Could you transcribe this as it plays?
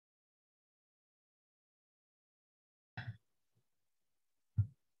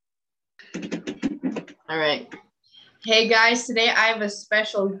All right. Hey guys, today I have a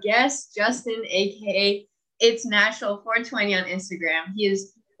special guest, Justin, aka It's National 420 on Instagram. He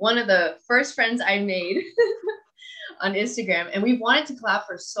is one of the first friends I made on Instagram, and we've wanted to collab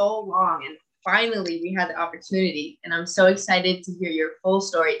for so long, and finally we had the opportunity, and I'm so excited to hear your full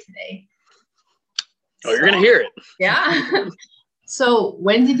story today. Oh, you're gonna hear it. Yeah. So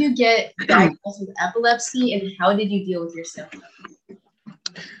when did you get diagnosed with epilepsy, and how did you deal with your symptoms?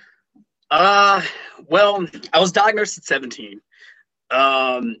 Well, I was diagnosed at 17.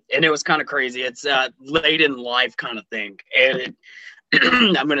 And it was kind of crazy. It's a late in life kind of thing. And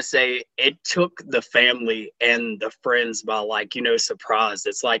I'm going to say it took the family and the friends by surprise.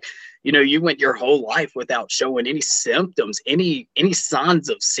 It's like, you went your whole life without showing any symptoms, any signs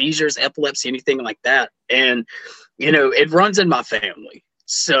of seizures, epilepsy, anything like that. And, it runs in my family.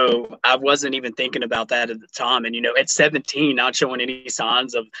 So I wasn't even thinking about that at the time. And, at 17, not showing any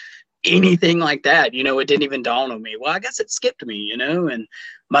signs of anything like that, it didn't even dawn on me. Well, I guess it skipped me, and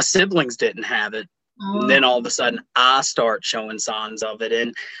my siblings didn't have it. And then all of a sudden I start showing signs of it.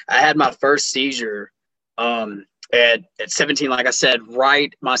 And I had my first seizure at 17, like I said,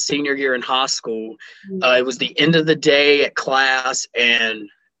 right my senior year in high school. It was the end of the day at class, and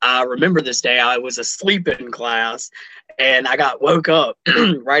I remember this day. I was asleep in class, and I got woke up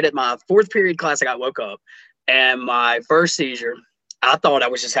right at my fourth period class. I got woke up, and my first seizure, I thought I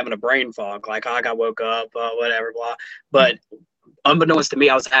was just having a brain fog, like I got woke up, whatever, blah. But unbeknownst to me,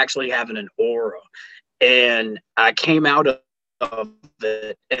 I was actually having an aura, and I came out of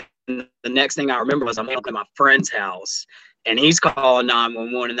it. And the next thing I remember was I'm at my friend's house, and he's calling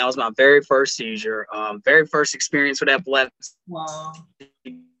 911, and that was my very first seizure, very first experience with epilepsy. Wow.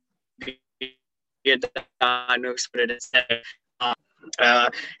 Diagnosed with it.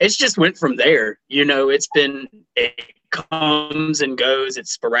 It's just went from there. It comes and goes.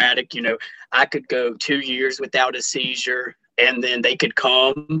 It's sporadic. I could go 2 years without a seizure, and then they could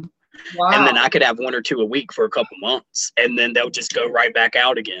come. Wow. And then I could have 1 or 2 a week for a couple months, and then they'll just go right back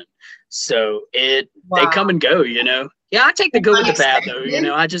out again. So they come and go, Yeah, I take the good with the bad though,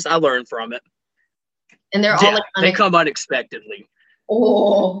 I learn from it. And they're all they come unexpectedly.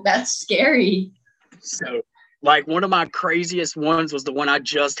 Oh, that's scary. So like one of my craziest ones was the one I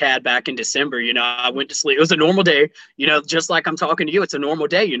just had back in December. I went to sleep. It was a normal day, just like I'm talking to you. It's a normal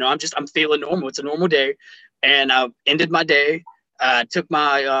day. I'm feeling normal. It's a normal day. And I ended my day. I took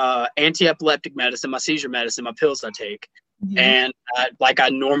my anti-epileptic medicine, my seizure medicine, my pills I take. Mm-hmm. And like I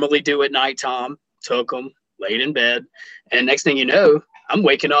normally do at nighttime, took them, laid in bed. And next thing you know, I'm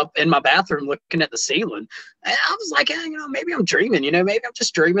waking up in my bathroom looking at the ceiling. And I was like, maybe I'm dreaming, maybe I'm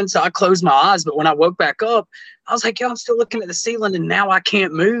just dreaming. So I closed my eyes. But when I woke back up, I was like, I'm still looking at the ceiling, and now I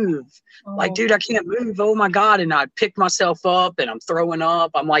can't move. Oh. Like, dude, I can't move. Oh, my God. And I picked myself up, and I'm throwing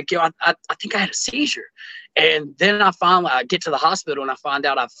up. I'm like, I think I had a seizure. And then I get to the hospital, and I find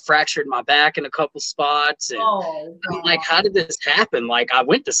out I've fractured my back in a couple spots. And I'm like, how did this happen? Like, I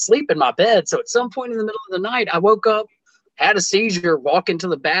went to sleep in my bed. So at some point in the middle of the night, I woke up, had a seizure, walk into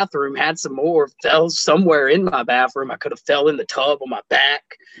the bathroom, had some more, fell somewhere in my bathroom. I could have fell in the tub on my back.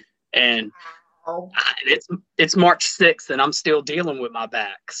 And it's March 6th, and I'm still dealing with my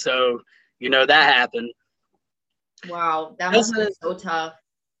back. So, that happened. Wow, that must be so tough.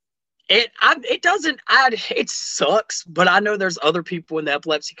 It sucks, but I know there's other people in the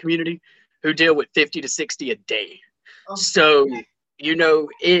epilepsy community who deal with 50 to 60 a day. Oh. So,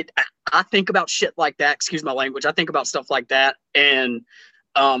 I think about shit like that. Excuse my language. I think about stuff like that. And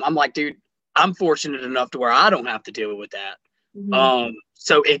I'm like, dude, I'm fortunate enough to where I don't have to deal with that. Mm-hmm.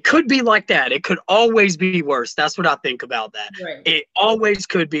 So it could be like that. It could always be worse. That's what I think about that. Right. It always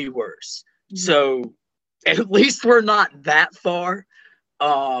could be worse. Mm-hmm. So at least we're not that far.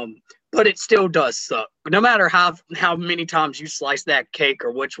 But it still does suck. No matter how many times you slice that cake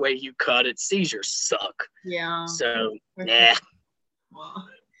or which way you cut it, seizures suck. Yeah. So, yeah. Wow.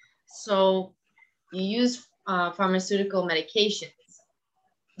 So you use pharmaceutical medications.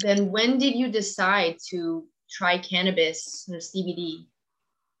 Then when did you decide to try cannabis or CBD?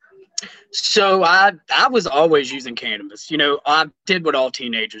 So I was always using cannabis. I did what all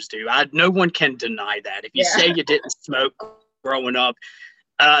teenagers do. No one can deny that. If you say you didn't smoke growing up,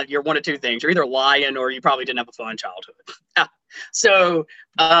 you're one of two things. You're either lying or you probably didn't have a fun childhood. So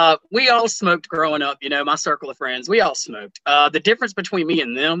we all smoked growing up. My circle of friends, we all smoked. The difference between me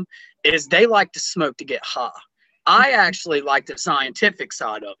and them is they like to smoke to get high. I actually like the scientific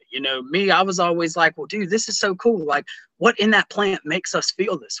side of it. Me, I was always like, well, dude, this is so cool. Like, what in that plant makes us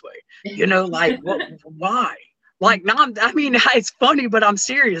feel this way? Like, why? Like, no, it's funny, but I'm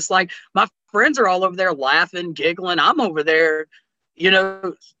serious. Like, my friends are all over there laughing, giggling. I'm over there,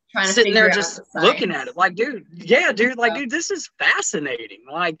 trying to sitting there figure out just the looking at science. it like, dude, yeah, dude, like, dude, this is fascinating.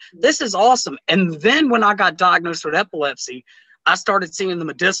 Like, this is awesome. And then when I got diagnosed with epilepsy, I started seeing the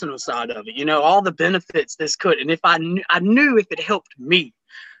medicinal side of it, you know, all the benefits this could. And if I knew if it helped me,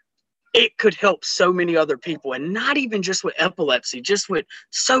 it could help so many other people, and not even just with epilepsy, just with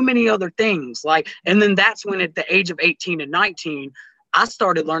so many other things. Like, and then that's when at the age of 18 and 19, I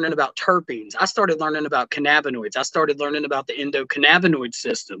started learning about terpenes. I started learning about cannabinoids. I started learning about the endocannabinoid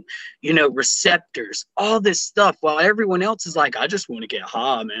system, you know, receptors, all this stuff, while everyone else is like, I just want to get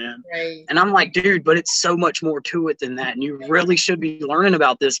high, man. Right. And I'm like, dude, but it's so much more to it than that. And you really should be learning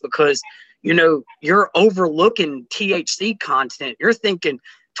about this because, you know, you're overlooking THC content. You're thinking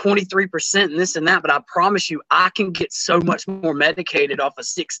 23% and this and that, but I promise you, I can get so much more medicated off a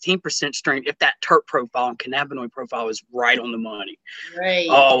 16% strain if that terp profile and cannabinoid profile is right on the money. Right.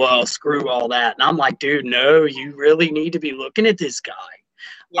 Oh, well, screw all that. And I'm like, dude, no, you really need to be looking at this guy.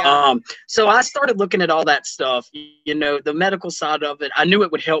 Yeah. So I started looking at all that stuff, you know, the medical side of it. I knew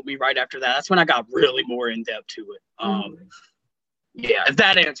it would help me right after that. That's when I got really more in depth to it. Yeah, if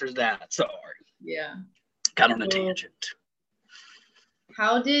that answers that. Sorry. Yeah. Got on a tangent.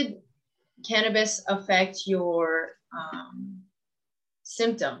 How did cannabis affect your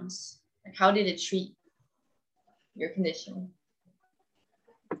symptoms? Like, how did it treat your condition?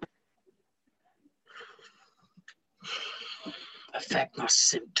 Affect my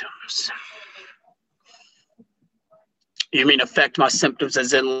symptoms. You mean affect my symptoms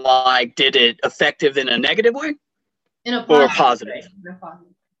as in, like, did it effective in a negative way? In a or positive positive? Way. In a positive.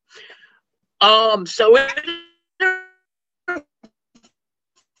 So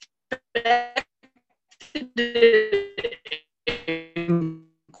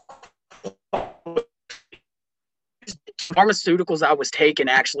pharmaceuticals I was taking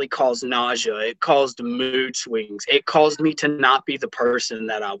actually caused nausea. It caused mood swings. It caused me to not be the person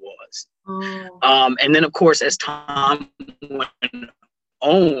that I was. And then, of course, as time went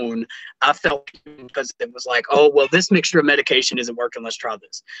on, I felt, because it was like, oh, well, this mixture of medication isn't working, let's try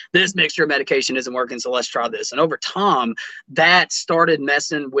this. This mixture of medication isn't working, so let's try this. And over time, that started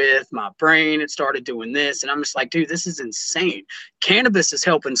messing with my brain. It started doing this, and I'm just like, dude, this is insane. Cannabis is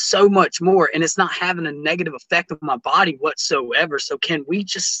helping so much more, and it's not having a negative effect on my body whatsoever. So can we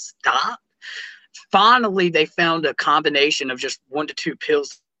just stop? Finally, they found a combination of just 1 to 2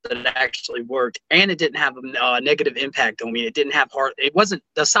 pills that actually worked, and it didn't have a negative impact on me. It didn't have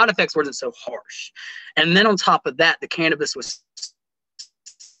the side effects wasn't so harsh. And then on top of that, the cannabis was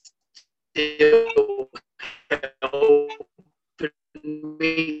still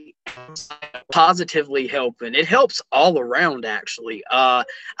me, positively helping. It helps all around, actually. I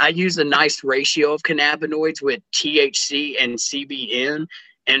use a nice ratio of cannabinoids with THC and CBN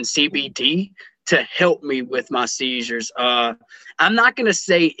and CBD to help me with my seizures. I'm not going to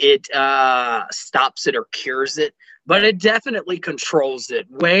say it stops it or cures it, but it definitely controls it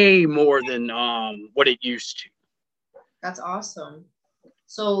way more than what it used to. That's awesome.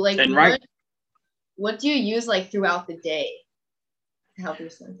 So, like, and what do you use, like, throughout the day to help your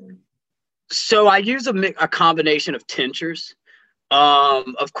symptoms? So I use a combination of tinctures.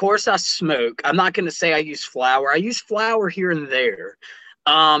 Of course, I smoke. I'm not going to say I use flower. I use flower here and there.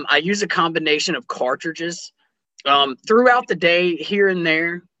 I use a combination of cartridges throughout the day here and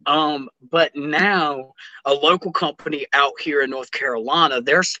there. But now a local company out here in North Carolina,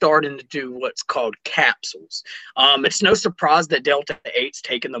 they're starting to do what's called capsules. It's no surprise that Delta 8's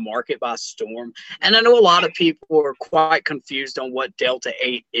taken the market by storm. And I know a lot of people are quite confused on what Delta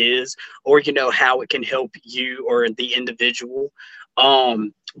 8 is, or, you know, how it can help you or the individual.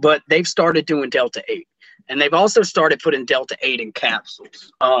 But they've started doing Delta 8. And they've also started putting Delta 8 in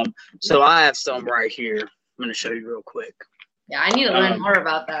capsules. So I have some right here. I'm going to show you real quick. Yeah, I need to learn more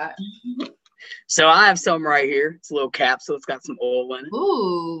about that. So I have some right here. It's a little capsule. It's got some oil in it.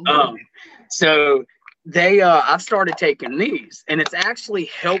 Ooh. So I've started taking these, and it's actually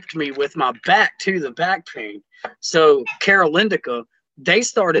helped me with my back too, the back pain. So Carolindica, they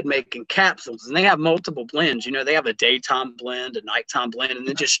started making capsules, and they have multiple blends. You know, they have a daytime blend, a nighttime blend, and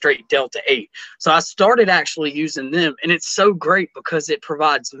then just straight Delta 8. So I started actually using them, and it's so great because it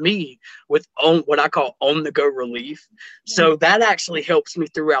provides me with what I call on-the-go relief. So that actually helps me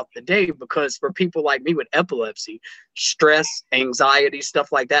throughout the day, because for people like me with epilepsy, stress, anxiety,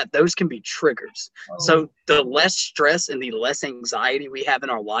 stuff like that, those can be triggers. So the less stress and the less anxiety we have in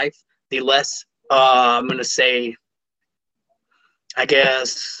our life, the less, I'm going to say, I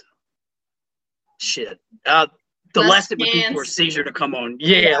guess, the less less it would be for a chance. seizure to come on.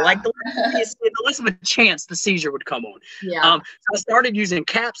 Yeah, like the less of a chance the seizure would come on. Yeah. So I started using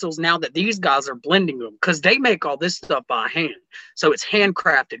capsules now that these guys are blending them because they make all this stuff by hand. So it's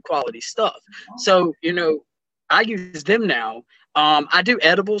handcrafted quality stuff. So, you know, I use them now. I do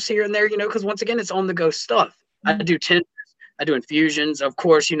edibles here and there, you know, because once again, it's on the go stuff. I do tinctures, I do infusions. Of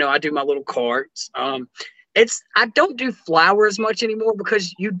course, you know, I do my little carts. I don't do flour as much anymore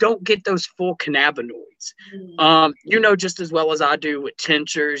because you don't get those full cannabinoids. You know, just as well as I do with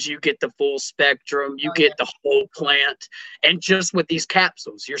tinctures, you get the full spectrum, you get the whole plant. And just with these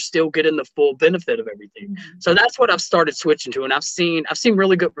capsules, you're still getting the full benefit of everything. So that's what I've started switching to, and I've seen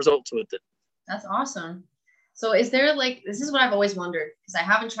really good results with it. That's awesome. So is there like, this is what I've always wondered because I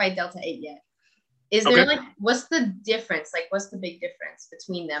haven't tried Delta 8 yet. Is there like, what's the difference? Like, what's the big difference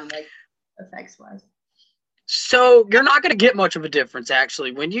between them, like effects wise? So you're not going to get much of a difference,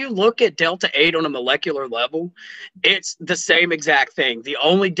 actually. When you look at Delta 8 on a molecular level, it's the same exact thing. The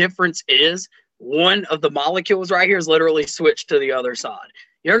only difference is one of the molecules right here is literally switched to the other side.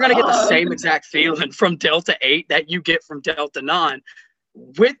 You're going to get the same exact feeling from Delta 8 that you get from Delta 9,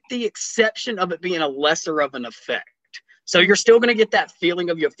 with the exception of it being a lesser of an effect. So you're still going to get that feeling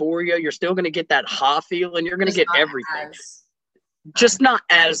of euphoria. You're still going to get that high feeling. You're going to get everything. Just not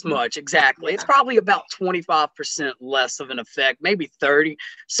as much, exactly. It's probably about 25% less of an effect, maybe 30.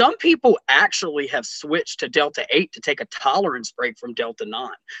 Some people actually have switched to Delta 8 to take a tolerance break from Delta 9.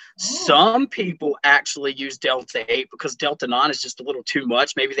 Some people actually use Delta 8 because Delta 9 is just a little too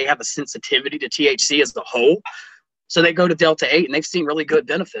much. Maybe they have a sensitivity to THC as a whole. So they go to Delta 8 and they've seen really good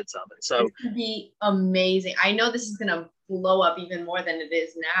benefits of it. So it could be amazing. I know this is going to blow up even more than it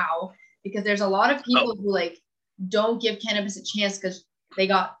is now because there's a lot of people who like don't give cannabis a chance because they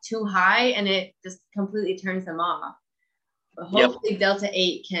got too high and it just completely turns them off. But hopefully Delta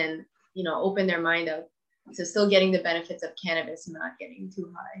 8 can, you know, open their mind up to still getting the benefits of cannabis and not getting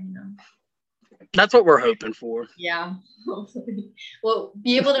too high, you know. That's what we're hoping for. Yeah, hopefully. We'll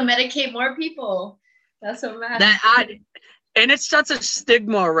be able to medicate more people. That's what matters. And it's such a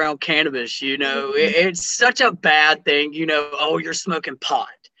stigma around cannabis, you know. It's such a bad thing, you know. Oh, you're smoking pot.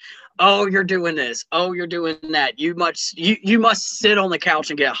 Oh, you're doing this. Oh, you're doing that. You must sit on the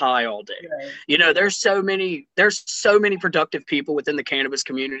couch and get high all day. Right. You know, there's so many productive people within the cannabis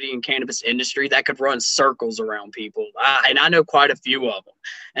community and cannabis industry that could run circles around people. And I know quite a few of them.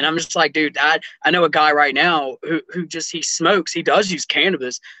 And I'm just like, dude, I know a guy right now who he smokes. He does use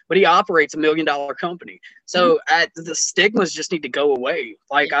cannabis, but he operates $1 million company. So the stigmas just need to go away.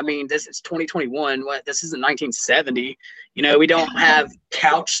 Like, I mean, this is 2021. This isn't 1970. You know, we don't have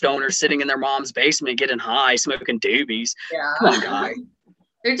couch stoners sitting in their mom's basement getting high, smoking doobies. Yeah. Come on, guy.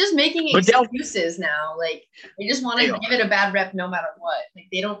 They're just making excuses now. Like, they just want to give it a bad rep no matter what. Like,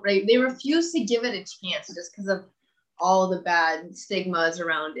 they refuse to give it a chance just because of all the bad stigmas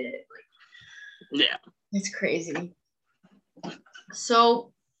around it. Like, it's crazy.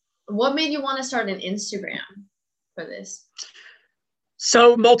 So, what made you want to start an Instagram for this?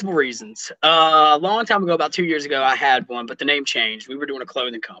 So multiple reasons. A long time ago, about 2 years ago, I had one, but the name changed. We were doing a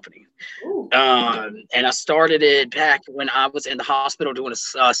clothing company. And I started it back when I was in the hospital doing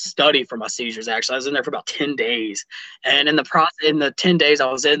a study for my seizures. Actually, I was in there for about 10 days. And in the 10 days I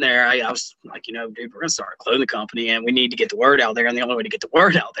was in there, I was like, you know, dude, we're going to start a clothing company and we need to get the word out there. And the only way to get the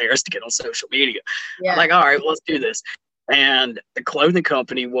word out there is to get on social media. I'm like, all right, well, let's do this. And the clothing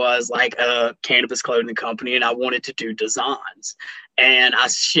company was like a cannabis clothing company, and I wanted to do designs. And I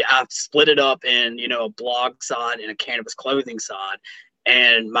split it up in, you know, a blog side and a cannabis clothing side.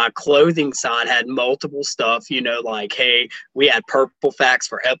 And my clothing side had multiple stuff, you know, like, hey, we had purple facts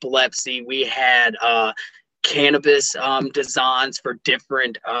for epilepsy. We had cannabis designs for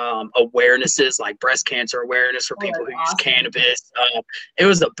different awarenesses, like breast cancer awareness for people who use cannabis. It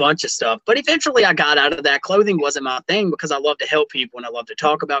was a bunch of stuff, but eventually I got out of that. Clothing wasn't my thing because I love to help people and I love to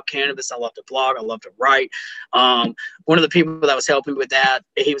talk about cannabis. I love to blog. I love to write. One of the people that was helping with that,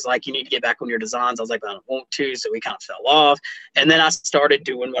 he was like, you need to get back on your designs. I was like, I don't want to. So we kind of fell off. And then I started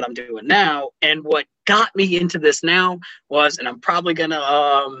doing what I'm doing now. And what got me into this now was, and I'm probably going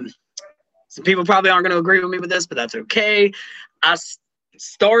to, some people probably aren't going to agree with me with this, but that's okay. I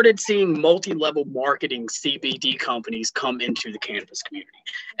started seeing multi-level marketing CBD companies come into the cannabis community,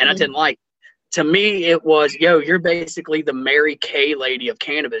 and I didn't like it. To me, it was, yo, you're basically the Mary Kay lady of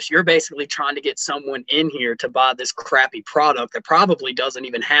cannabis. You're basically trying to get someone in here to buy this crappy product that probably doesn't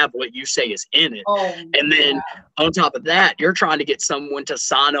even have what you say is in it. Oh, And then on top of that, you're trying to get someone to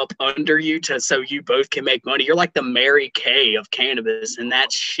sign up under you so you both can make money. You're like the Mary Kay of cannabis, and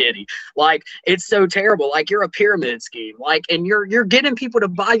that's shitty. Like, it's so terrible. Like, you're a pyramid scheme. Like, and you're getting people to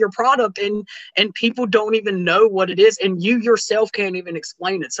buy your product, and people don't even know what it is, and you yourself can't even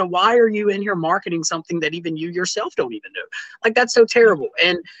explain it. So why are you in here marketing something that even you yourself don't even know? Like, that's so terrible.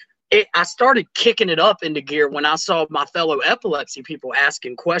 And I started kicking it up into gear when I saw my fellow epilepsy people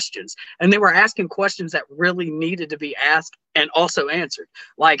asking questions, and they were asking questions that really needed to be asked and also answered.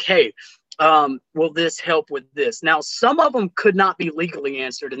 Like, hey, will this help with this? Now, some of them could not be legally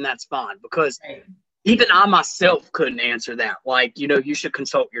answered, and that's fine, because even I myself couldn't answer that. Like, you should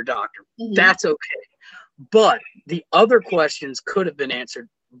consult your doctor. Mm-hmm. That's okay. But the other questions could have been answered,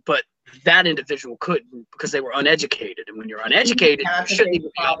 but that individual couldn't, because they were uneducated. And when you're uneducated, you shouldn't even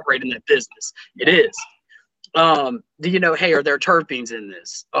be operating that business. It is. Hey, are there terpenes in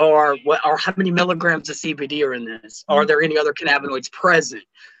this? Or how many milligrams of CBD are in this? Are there any other cannabinoids present?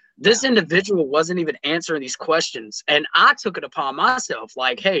 This individual wasn't even answering these questions. And I took it upon myself,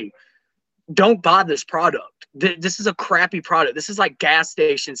 like, hey, don't buy this product. This is a crappy product. This is like gas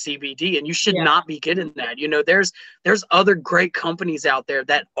station CBD, and you should not be getting that. There's other great companies out there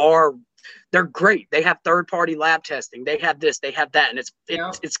that they're great. They have third-party lab testing. They have this, they have that, and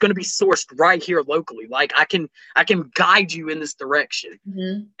it's going to be sourced right here locally. Like, I can guide you in this direction.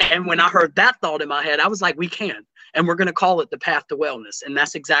 Mm-hmm. And when I heard that thought in my head, I was like, we can. And we're going to call it the path to wellness. And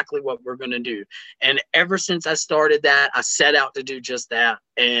that's exactly what we're going to do. And ever since I started that, I set out to do just that.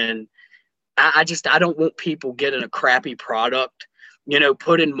 And I don't want people getting a crappy product,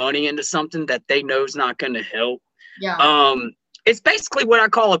 putting money into something that they know is not going to help. Yeah. It's basically what I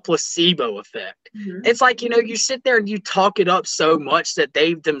call a placebo effect. Mm-hmm. It's like, you sit there and you talk it up so much that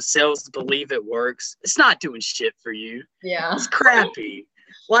they themselves believe it works. It's not doing shit for you. Yeah. It's crappy.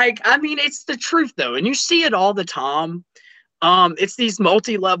 Like, I mean, it's the truth though. And you see it all the time. It's these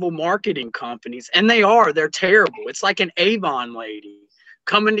multi-level marketing companies, and they're terrible. It's like an Avon lady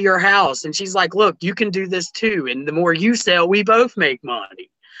coming to your house, and she's like, look, you can do this too, and the more you sell, we both make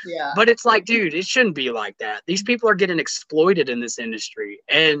money. Yeah. But it's like, dude, it shouldn't be like that. These people are getting exploited in this industry,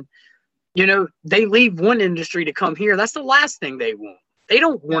 and they leave one industry to come here. That's the last thing they want. They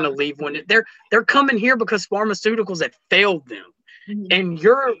don't want to leave they're coming here because pharmaceuticals have failed them. Mm-hmm. And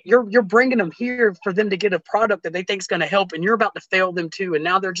you're bringing them here for them to get a product that they think is going to help, and you're about to fail them too. And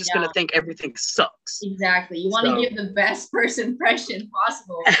now they're just going to think everything sucks. Exactly. You want to give the best first impression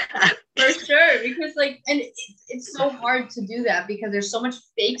possible, for sure. Because and it's so hard to do that because there's so much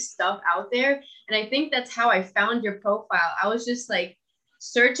fake stuff out there. And I think that's how I found your profile. I was just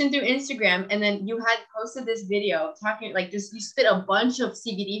searching through Instagram, and then you had posted this video talking you spit a bunch of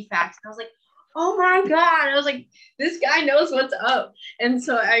CBD facts. And I was like, oh my God. I was like, this guy knows what's up. And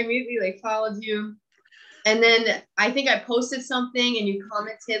so I immediately followed you. And then I think I posted something and you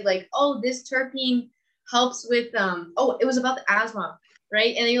commented oh, this terpene helps with, it was about the asthma,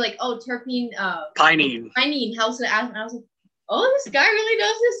 right? And then you're like, oh, terpene, pinene helps with asthma. And I was like, oh, this guy really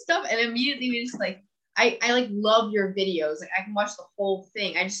does this stuff. And immediately we just I love your videos. I can watch the whole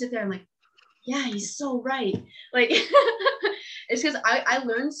thing. I just sit there and yeah, he's so right. It's because I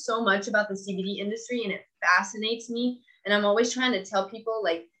learned so much about the CBD industry, and it fascinates me. And I'm always trying to tell people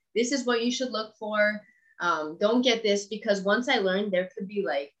this is what you should look for. Don't get this, because once I learned there could be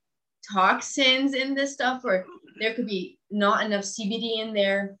toxins in this stuff, or there could be not enough CBD in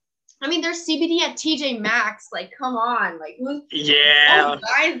there. I mean, there's CBD at TJ Maxx. Come on, who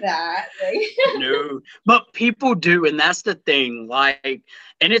buys that? No, but people do, and that's the thing.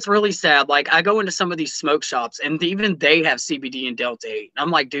 And it's really sad. I go into some of these smoke shops, and even they have CBD and Delta-8.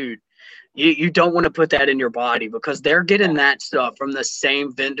 I'm like, dude, you don't want to put that in your body, because they're getting that stuff from the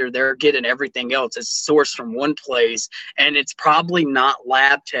same vendor. They're getting everything else. It's sourced from one place, and it's probably not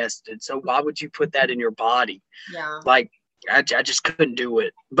lab tested. So why would you put that in your body? Yeah. I just couldn't do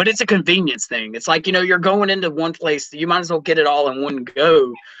it. But it's a convenience thing. It's you're going into one place, you might as well get it all in one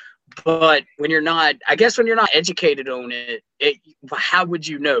go. But when you're not educated on it, how would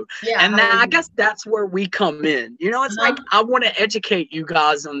you know? Yeah, and I guess that's where we come in. It's I want to educate you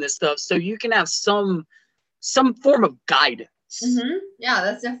guys on this stuff so you can have some form of guidance. Mm-hmm. Yeah,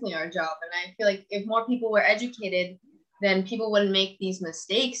 that's definitely our job. And I feel if more people were educated, then people wouldn't make these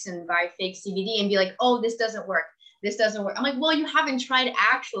mistakes and buy fake CBD and be like, oh, this doesn't work. This doesn't work. I'm like, well, you haven't tried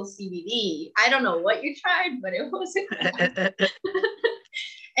actual CBD. I don't know what you tried, but it wasn't.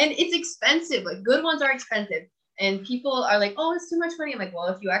 And it's expensive. Good ones are expensive. And people are like, oh, it's too much money. I'm like, well,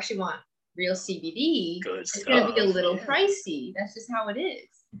 if you actually want real CBD, Good it's going to be a stuff. little Yeah. pricey. That's just how it is.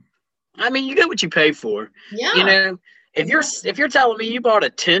 I mean, you get what you pay for. Yeah. You know, if you're telling me you bought a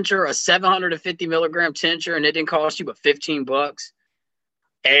tincture, a 750 milligram tincture, and it didn't cost you but $15,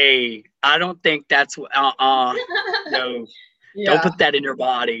 hey, I don't think that's no. Yeah. Don't put that in your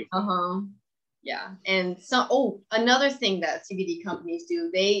body. Uh-huh. Yeah. And so, another thing that CBD companies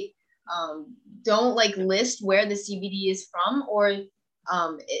do, they don't like list where the CBD is from, or and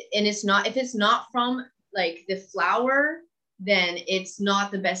it's not, if it's not from like the flower, then it's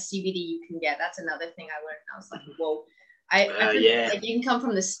not the best CBD you can get. That's another thing I learned. I was like, whoa. I like you can come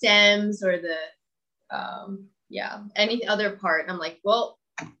from the stems or the any other part. I'm like, well,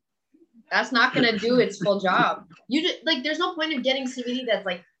 that's not gonna do its full job. You just, like, there's no point of getting CBD that's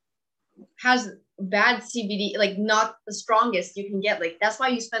like has bad CBD, like not the strongest you can get. Like that's why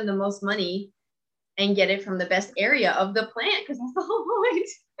you spend the most money and get it from the best area of the plant, because that's the whole point.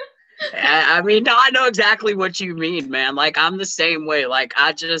 I mean, no, I know exactly what you mean, man. Like I'm the same way. Like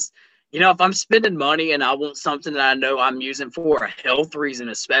I just, if I'm spending money and I want something that I know I'm using for a health reason,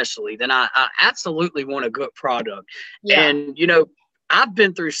 especially, then I absolutely want a good product. Yeah. And I've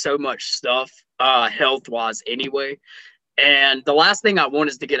been through so much stuff health wise anyway. And the last thing I want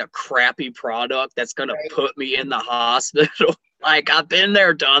is to get a crappy product that's going to put me in the hospital. Like, I've been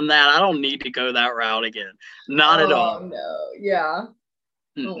there, done that. I don't need to go that route again. Not at all. Oh, no. Yeah.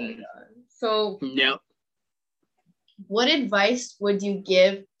 Mm-hmm. Oh, my God. So, yep. What advice would you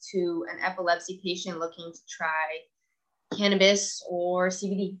give to an epilepsy patient looking to try cannabis or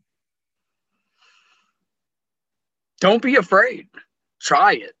CBD? Don't be afraid.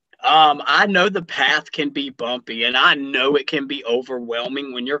 Try it. I know the path can be bumpy, and I know it can be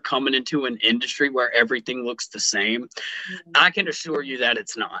overwhelming when you're coming into an industry where everything looks the same. Mm-hmm. I can assure you that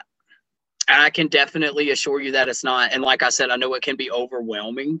it's not. I can definitely assure you that it's not. And like I said, I know it can be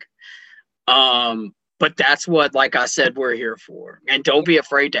overwhelming. But that's what, like I said, we're here for. And don't be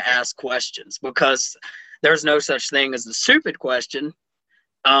afraid to ask questions, because there's no such thing as a stupid question.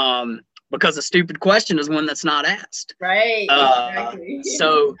 Because a stupid question is one that's not asked. Right. Exactly.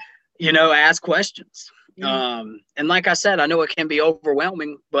 So, ask questions. Mm-hmm. And like I said, I know it can be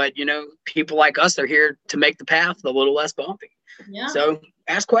overwhelming, but, people like us are here to make the path a little less bumpy. Yeah. So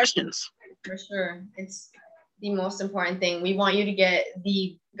ask questions. For sure. It's the most important thing. We want you to get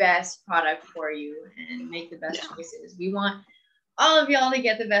the best product for you and make the best choices. We want all of y'all to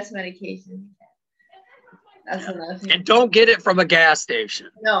get the best medication. That's another thing. And don't get it from a gas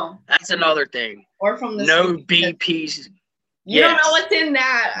station. No. That's another thing. Or from the BPs. You don't know what's in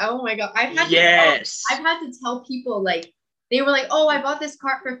that. Oh my God. I've had to tell people, like, they were like, oh, I bought this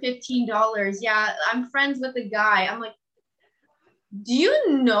cart for $15. Yeah, I'm friends with a guy. I'm like, do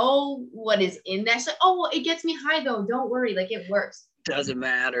you know what is in that? She's like, oh, well, it gets me high though. Don't worry. Like, it works. Doesn't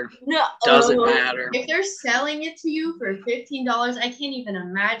matter. No. Doesn't matter. If they're selling it to you for $15, I can't even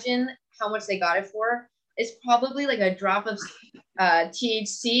imagine how much they got it for. It's probably like a drop of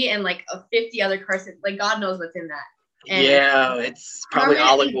THC and like a 50 other carcinogens. Like, God knows what's in that. And it's probably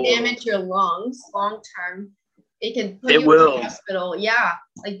olive oil. Damage your lungs long term. It can put you in the hospital. Yeah,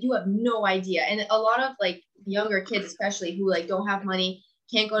 like you have no idea. And a lot of like younger kids, especially, who like don't have money,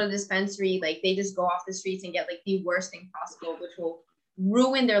 can't go to the dispensary. Like they just go off the streets and get like the worst thing possible, which will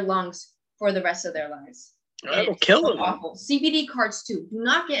ruin their lungs for the rest of their lives. It'll kill them. Awful. CBD carts too. Do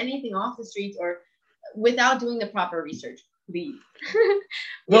not get anything off the streets or without doing the proper research, please.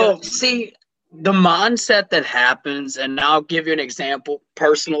 Well, see, the mindset that happens, and I'll give you an example,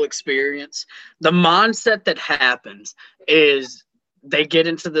 personal experience. The mindset that happens is they get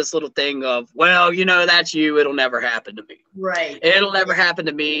into this little thing of, well, that's you. It'll never happen to me. Right. It'll never happen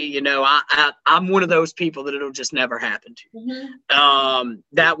to me. I'm one of those people that it'll just never happen to. Mm-hmm.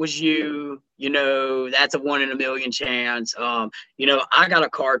 That was you. That's a 1 in a million chance. I got a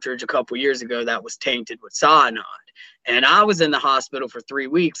cartridge a couple years ago that was tainted with cyanide. And I was in the hospital for 3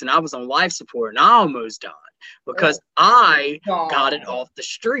 weeks, and I was on life support, and I almost died because I got it off the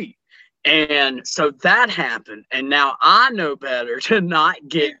street. And so that happened. And now I know better to not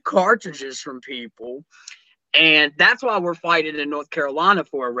get cartridges from people. And that's why we're fighting in North Carolina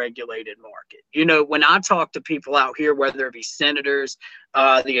for a regulated market. When I talk to people out here, whether it be senators,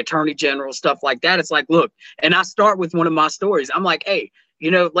 the attorney general, stuff like that, it's like, look, and I start with one of my stories. I'm like, hey,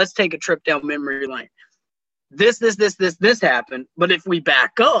 let's take a trip down memory lane. This happened. But if we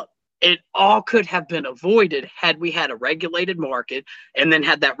back up, it all could have been avoided had we had a regulated market. And then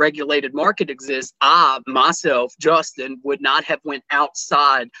had that regulated market exist, I, myself, Justin, would not have went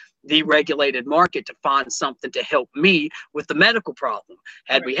outside the regulated market to find something to help me with the medical problem.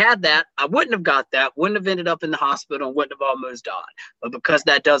 Had we had that, I wouldn't have got that, wouldn't have ended up in the hospital, and wouldn't have almost died. But because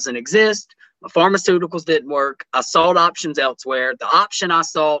that doesn't exist, my pharmaceuticals didn't work. I sought options elsewhere. The option I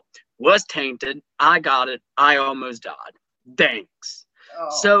sought was tainted. I got it. I almost died. Thanks. Oh.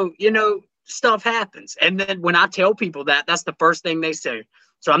 So, you know, stuff happens. And then when I tell people that, that's the first thing they say.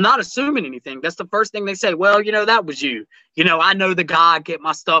 So I'm not assuming anything. That's the first thing they say. Well, you know, that was you. You know, I know the guy I get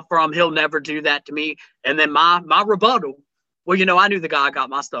my stuff from. He'll never do that to me. And then my rebuttal, well, you know, I knew the guy I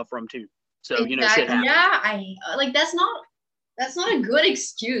got my stuff from too. So, exactly. You know, shit happens. Yeah, I like that's not a good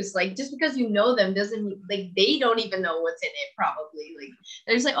excuse. Like, just because you know them doesn't, like, they don't even know what's in it, probably. Like,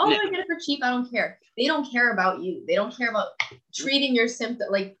 they're just like, oh, I get it for cheap. I don't care. They don't care about you. They don't care about treating your symptom.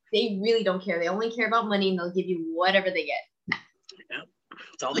 Like, they really don't care. They only care about money, and they'll give you whatever they get. Yep.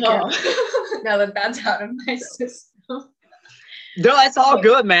 That's all they care. Now that that's out of my system. No, that's all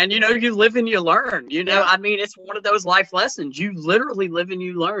good, man. You know, you live and you learn. You know, I mean, it's one of those life lessons. You literally live and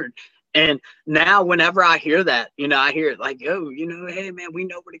you learn. And now whenever I hear that, you know, I hear it like, yo, you know, hey, man, we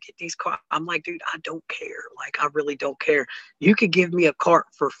know where to get these cars. I'm like, dude, I don't care. Like, I really don't care. You could give me a cart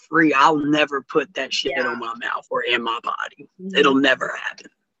for free. I'll never put that shit on my mouth or in my body. Mm-hmm. It'll never happen.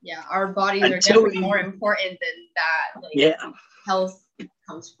 Yeah, our bodies are definitely more important than that. Like, health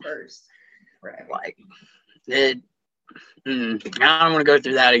comes first. Forever. Like, I don't want to go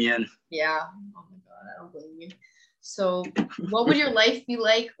through that again. Yeah. Oh my God, I don't blame you. So what would your life be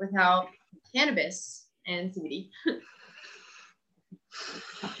like without cannabis and CBD?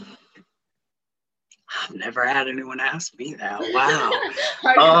 I've never had anyone ask me that.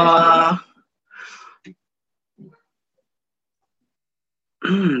 Wow.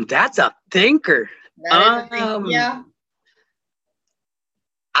 That's a thinker. Yeah.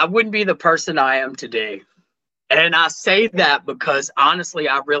 I wouldn't be the person I am today. And I say that because honestly,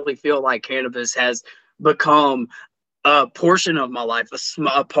 I really feel like cannabis has become a portion of my life,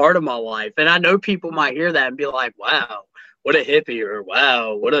 a part of my life. And I know people might hear that and be like, wow, what a hippie, or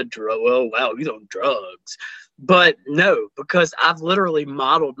wow, what a drug. Oh, wow, he's on drugs. But no, because I've literally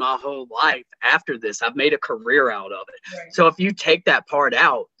modeled my whole life after this. I've made a career out of it. Right. So if you take that part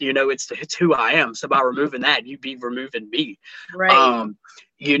out, you know, it's who I am. So by removing that, you'd be removing me. Right.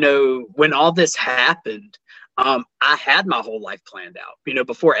 You know, when all this happened, I had my whole life planned out. You know,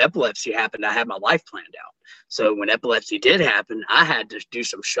 before epilepsy happened, I had my life planned out. So when epilepsy did happen, I had to do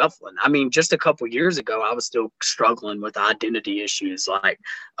some shuffling. I mean, just a couple years ago, I was still struggling with identity issues, like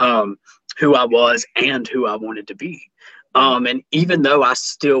who I was and who I wanted to be. And even though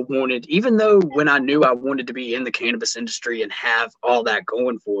when I knew I wanted to be in the cannabis industry and have all that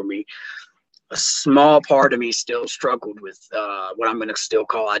going for me, a small part of me still struggled with what I'm going to still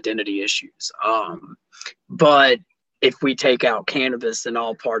call identity issues. But if we take out cannabis and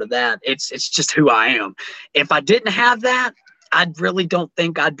all part of that, it's just who I am. If I didn't have that, I really don't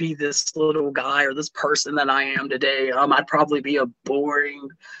think I'd be this little guy or this person that I am today. I'd probably be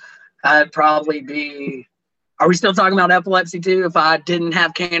are we still talking about epilepsy too? If I didn't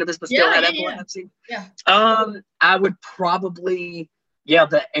have cannabis but still had epilepsy? Yeah. I would probably,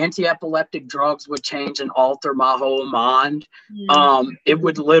 the anti-epileptic drugs would change and alter my whole mind. It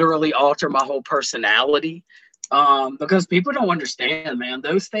would literally alter my whole personality. Because people don't understand, man,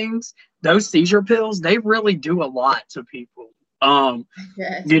 those seizure pills, they really do a lot to people. You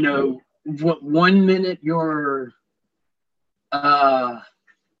know, 1 minute you're, the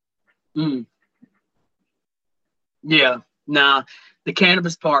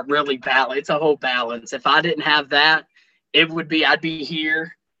cannabis part really it's a whole balance. If I didn't have that, I'd be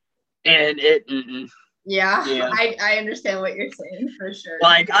here and I understand what you're saying for sure.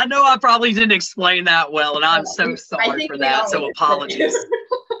 Like, I know I probably didn't explain that well, and I'm so sorry for that. So apologies.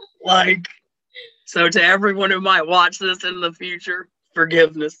 Like, so to everyone who might watch this in the future,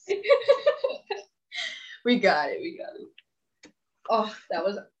 forgiveness. We got it. Oh, that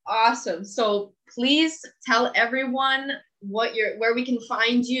was awesome. So please tell everyone where we can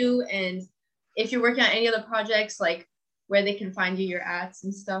find you, and if you're working on any other projects, like where they can find you, your ads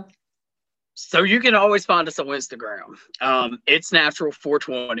and stuff. So you can always find us on Instagram. It's natural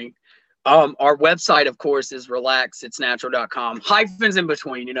 420. Our website, of course, is relaxitsnatural.com. Hyphens in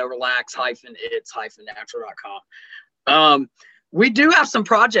between, you know, relax-it's-natural.com. We do have some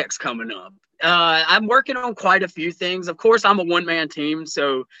projects coming up. I'm working on quite a few things. Of course, I'm a one-man team,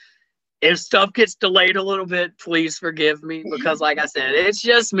 so if stuff gets delayed a little bit, please forgive me, because like I said, it's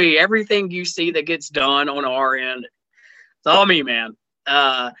just me. Everything you see that gets done on our end, it's all me, man.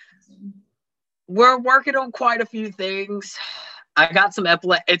 we're working on quite a few things. I got some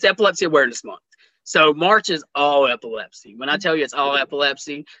it's Epilepsy Awareness Month. So March is all epilepsy. When I tell you it's all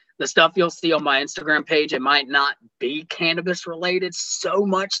epilepsy, the stuff you'll see on my Instagram page, it might not be cannabis related so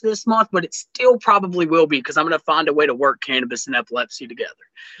much this month, but it still probably will be because I'm going to find a way to work cannabis and epilepsy together.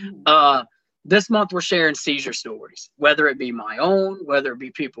 Mm-hmm. This month we're sharing seizure stories, whether it be my own, whether it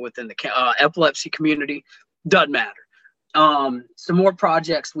be people within the epilepsy community, doesn't matter. Some more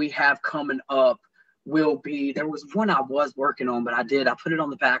projects we have coming up will be, there was one I was working on, but I put it on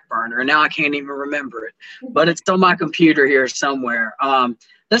the back burner and now I can't even remember it, but it's on my computer here somewhere.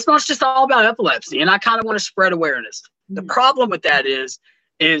 This month's just all about epilepsy and I kind of want to spread awareness. The problem with that is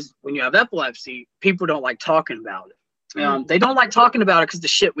when you have epilepsy, people don't like talking about it. They don't like talking about it because the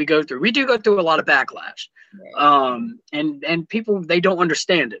shit we go through. We do go through a lot of backlash. And people, they don't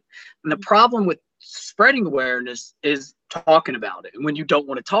understand it. And the problem with spreading awareness is talking about it. And when you don't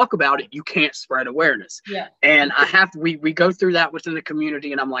want to talk about it, you can't spread awareness. Yeah. And we go through that within the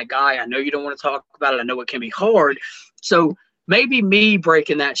community. And I'm like, Guy, I know you don't want to talk about it. I know it can be hard. So maybe me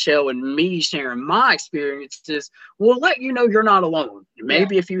breaking that shell and me sharing my experiences will let you know you're not alone.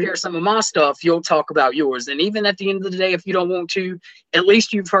 Maybe if you hear some of my stuff, you'll talk about yours. And even at the end of the day, if you don't want to, at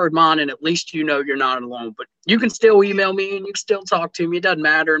least you've heard mine and at least you know you're not alone. But you can still email me and you can still talk to me. It doesn't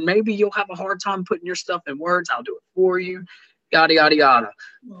matter. And maybe you'll have a hard time putting your stuff in words. I'll do it for you. Yada, yada, yada.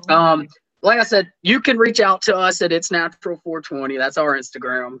 Like I said, you can reach out to us at It's Natural 420. That's our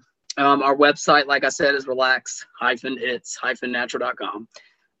Instagram. Our website, like I said, is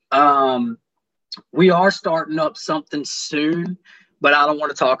relax-its-natural.com. We are starting up something soon, but I don't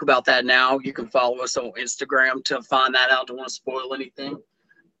want to talk about that now. You can follow us on Instagram to find that out. Don't want to spoil anything.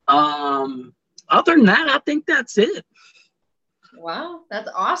 Other than that, I think that's it. Wow, that's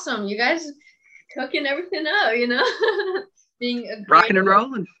awesome. You guys cooking everything up, being a great rocking and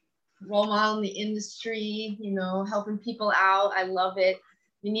rolling role model in the industry, helping people out. I love it.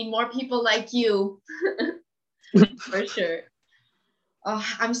 We need more people like you. For sure. Oh,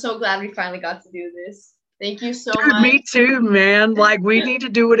 I'm so glad we finally got to do this. Thank you so much. Me too, man. Like, we need to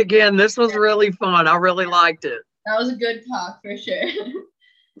do it again. This was really fun. I really liked it. That was a good talk, for sure.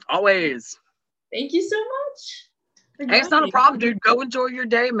 Always. Thank you so much. Hey, it's not a problem, dude. Go enjoy your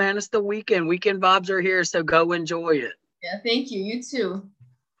day, man. It's the weekend. Weekend vibes are here, so go enjoy it. Yeah, thank you. You too.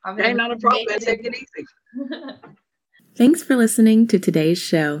 Hey, not a problem, man. Take it easy. Thanks for listening to today's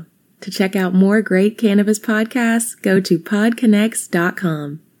show. To check out more great cannabis podcasts, go to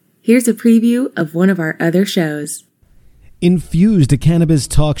podconnects.com. Here's a preview of one of our other shows. Infused, a cannabis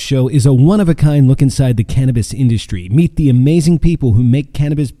talk show, is a one-of-a-kind look inside the cannabis industry. Meet the amazing people who make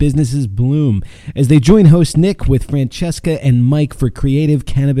cannabis businesses bloom as they join host Nick with Francesca and Mike for creative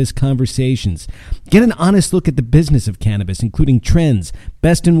cannabis conversations. Get an honest look at the business of cannabis, including trends,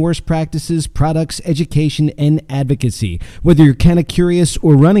 best and worst practices, products, education, and advocacy. Whether you're canna curious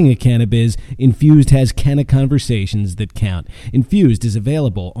or running a cannabis, Infused has canna conversations that count. Infused is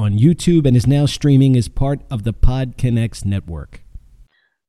available on YouTube and is now streaming as part of the PodConnects network.